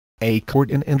A court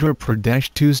in Andhra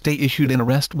Pradesh Tuesday issued an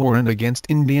arrest warrant against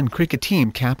Indian cricket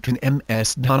team captain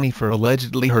MS Dhoni for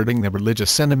allegedly hurting the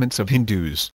religious sentiments of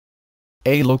Hindus.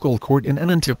 A local court in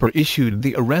Anantapur issued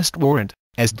the arrest warrant,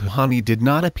 as Dhoni did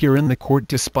not appear in the court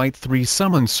despite 3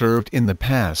 summons served in the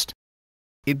past.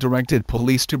 It directed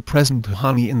police to present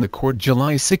Dhoni in the court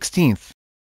July 16.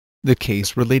 The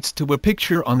case relates to a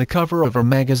picture on the cover of a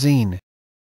magazine.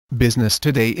 Business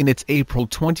Today in its April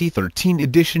 2013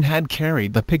 edition had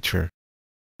carried the picture.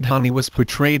 Dhoni was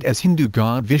portrayed as Hindu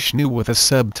god Vishnu with a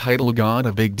subtitle God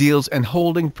of Big Deals and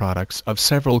holding products of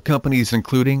several companies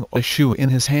including a shoe in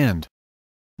his hand.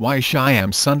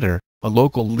 Shyam Sundar, a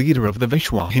local leader of the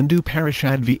Vishwa Hindu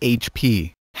Parishad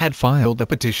 (VHP), had filed a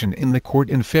petition in the court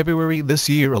in February this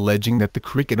year alleging that the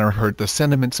cricketer hurt the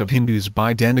sentiments of Hindus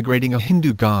by denigrating a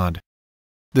Hindu god.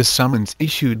 The summons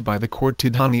issued by the court to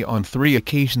Dhoni on 3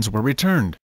 occasions were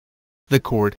returned. The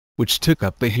court, which took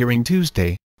up the hearing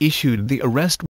Tuesday, issued the arrest